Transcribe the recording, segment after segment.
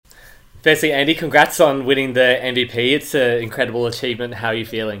Firstly, Andy, congrats on winning the MVP. It's an incredible achievement. How are you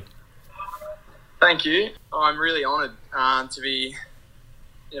feeling? Thank you. I'm really honoured to be,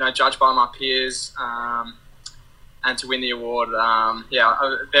 judged by my peers and to win the award. I'm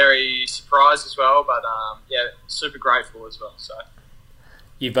very surprised as well, but super grateful as well. So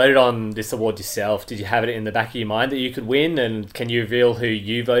You voted on this award yourself. Did you have it in the back of your mind that you could win? And can you reveal who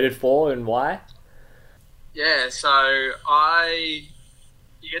you voted for and why? yeah, so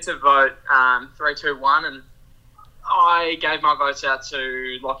you get to vote 3, 2, 1, and I gave my votes out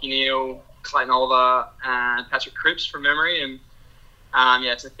to Lachie Neale, Clayton Oliver, and Patrick Cripps from memory, and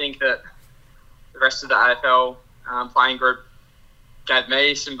to think that the rest of the AFL playing group gave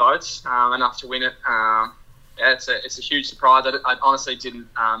me some votes, enough to win it. It's a huge surprise. I honestly didn't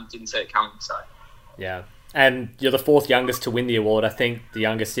see it coming. So Yeah. And you're the fourth youngest to win the award. I think the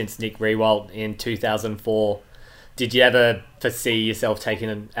youngest since Nick Riewoldt in 2004. Did you ever foresee yourself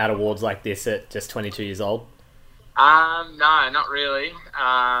taking out awards like this at just 22 years old? no, not really.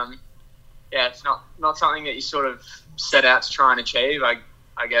 It's not something that you sort of set out to try and achieve. I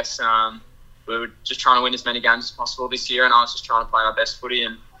guess we were just trying to win as many games as possible this year, and I was just trying to play my best footy.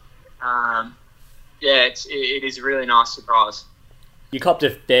 And it is a really nice surprise. You copped a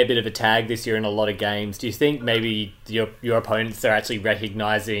fair bit of a tag this year in a lot of games. Do you think maybe your opponents are actually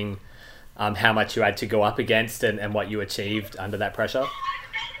recognising how much you had to go up against and what you achieved under that pressure?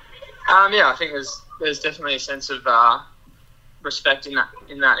 I think there's definitely a sense of respect in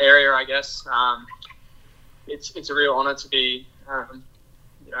that area. I guess it's a real honour to be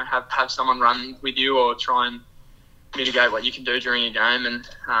have someone run with you or try and mitigate what you can do during a game, and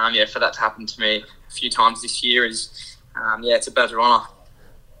for that to happen to me a few times this year is it's a badge of honour.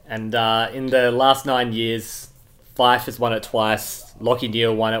 And in the last 9 years, Fife has won it twice. Lachie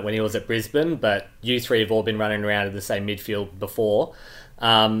Neale won it when he was at Brisbane, but you three have all been running around in the same midfield before.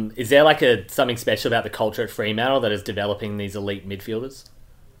 Is there something special about the culture at Fremantle that is developing these elite midfielders?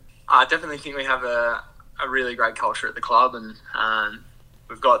 I definitely think we have a really great culture at the club, and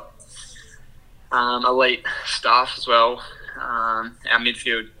we've got elite staff as well. Our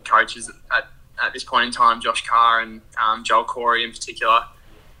midfield coaches at this point in time, Josh Carr and Joel Corey in particular,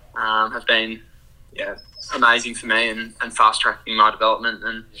 have been amazing for me and fast-tracking my development.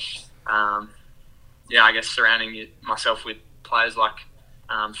 And I guess surrounding myself with players like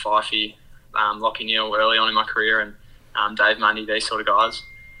Fifey, Lachie Neale early on in my career, and Dave Mundy, these sort of guys,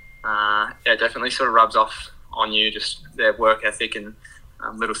 it definitely sort of rubs off on you, just their work ethic and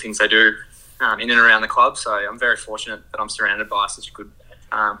little things they do in and around the club. So I'm very fortunate that I'm surrounded by such a good,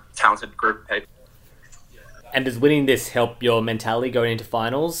 talented group of people. And does winning this help your mentality going into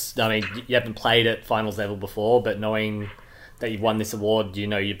finals? I mean, you haven't played at finals level before, but knowing that you've won this award, do you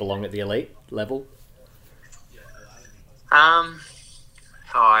know you belong at the elite level? I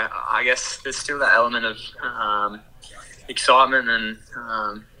guess there's still that element of excitement and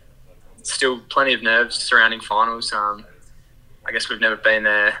still plenty of nerves surrounding finals. I guess we've never been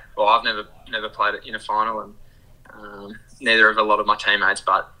there. Well, I've never played it in a final, and neither have a lot of my teammates.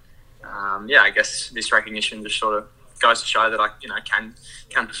 But I guess this recognition just sort of goes to show that I can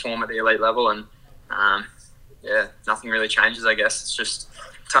perform at the elite level, and nothing really changes. I guess it's just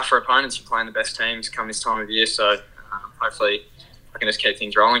tougher opponents. You're playing the best teams come this time of year, so hopefully I can just keep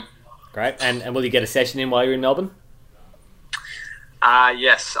things rolling. Great. And will you get a session in while you're in Melbourne?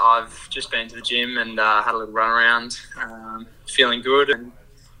 Yes, I've just been to the gym and had a little run around. Feeling good and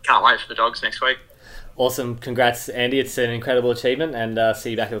can't wait for the dogs next week. Awesome. Congrats, Andy. It's an incredible achievement, and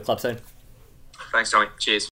see you back at the club soon. Thanks, Tommy. Cheers.